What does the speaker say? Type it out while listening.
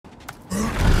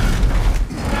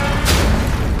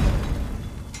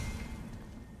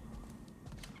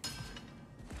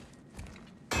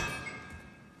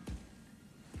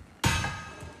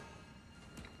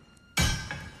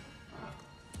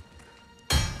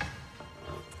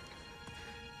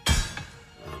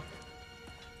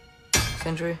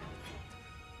Sindri?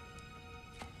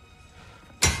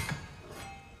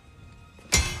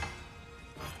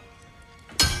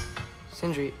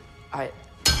 Sindri,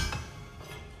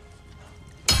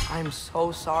 I'm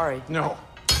so sorry. No.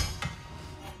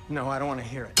 No, I don't want to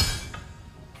hear it.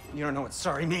 You don't know what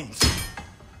sorry means.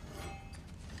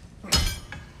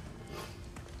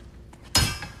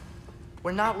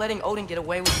 We're not letting Odin get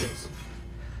away with this.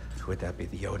 Would that be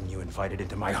the Odin you invited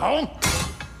into my home?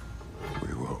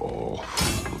 We were all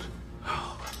fooled.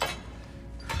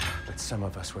 But some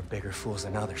of us were bigger fools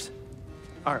than others.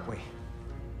 Aren't we?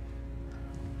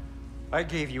 I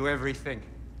gave you everything.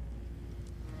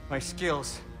 My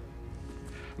skills.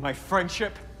 My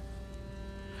friendship.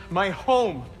 My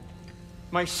home.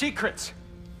 My secrets.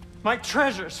 My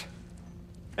treasures.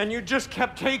 And you just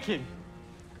kept taking.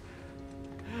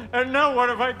 And now what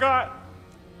have I got?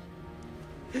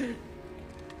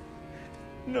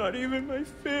 Not even my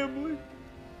family.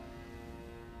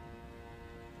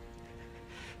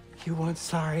 You want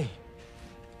sorry?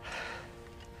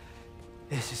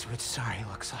 This is what sorry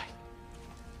looks like.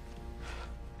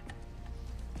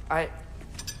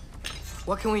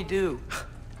 What can we do?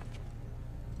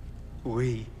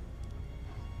 We.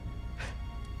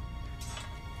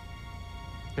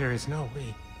 There is no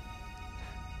we.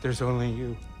 There's only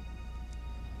you.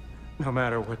 No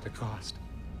matter what the cost.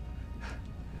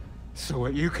 So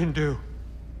what you can do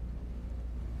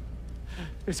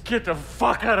is get the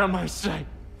fuck out of my sight.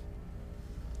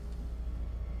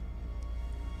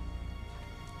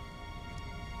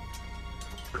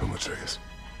 Come, Atreus.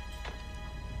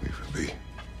 Leave it be.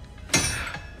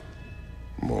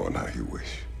 More on how you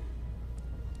wish.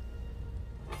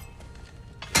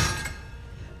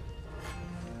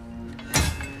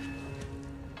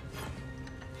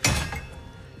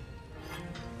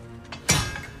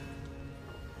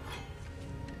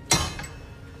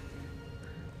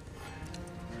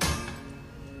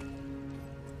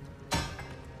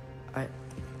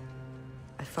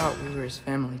 I thought we were his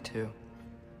family too.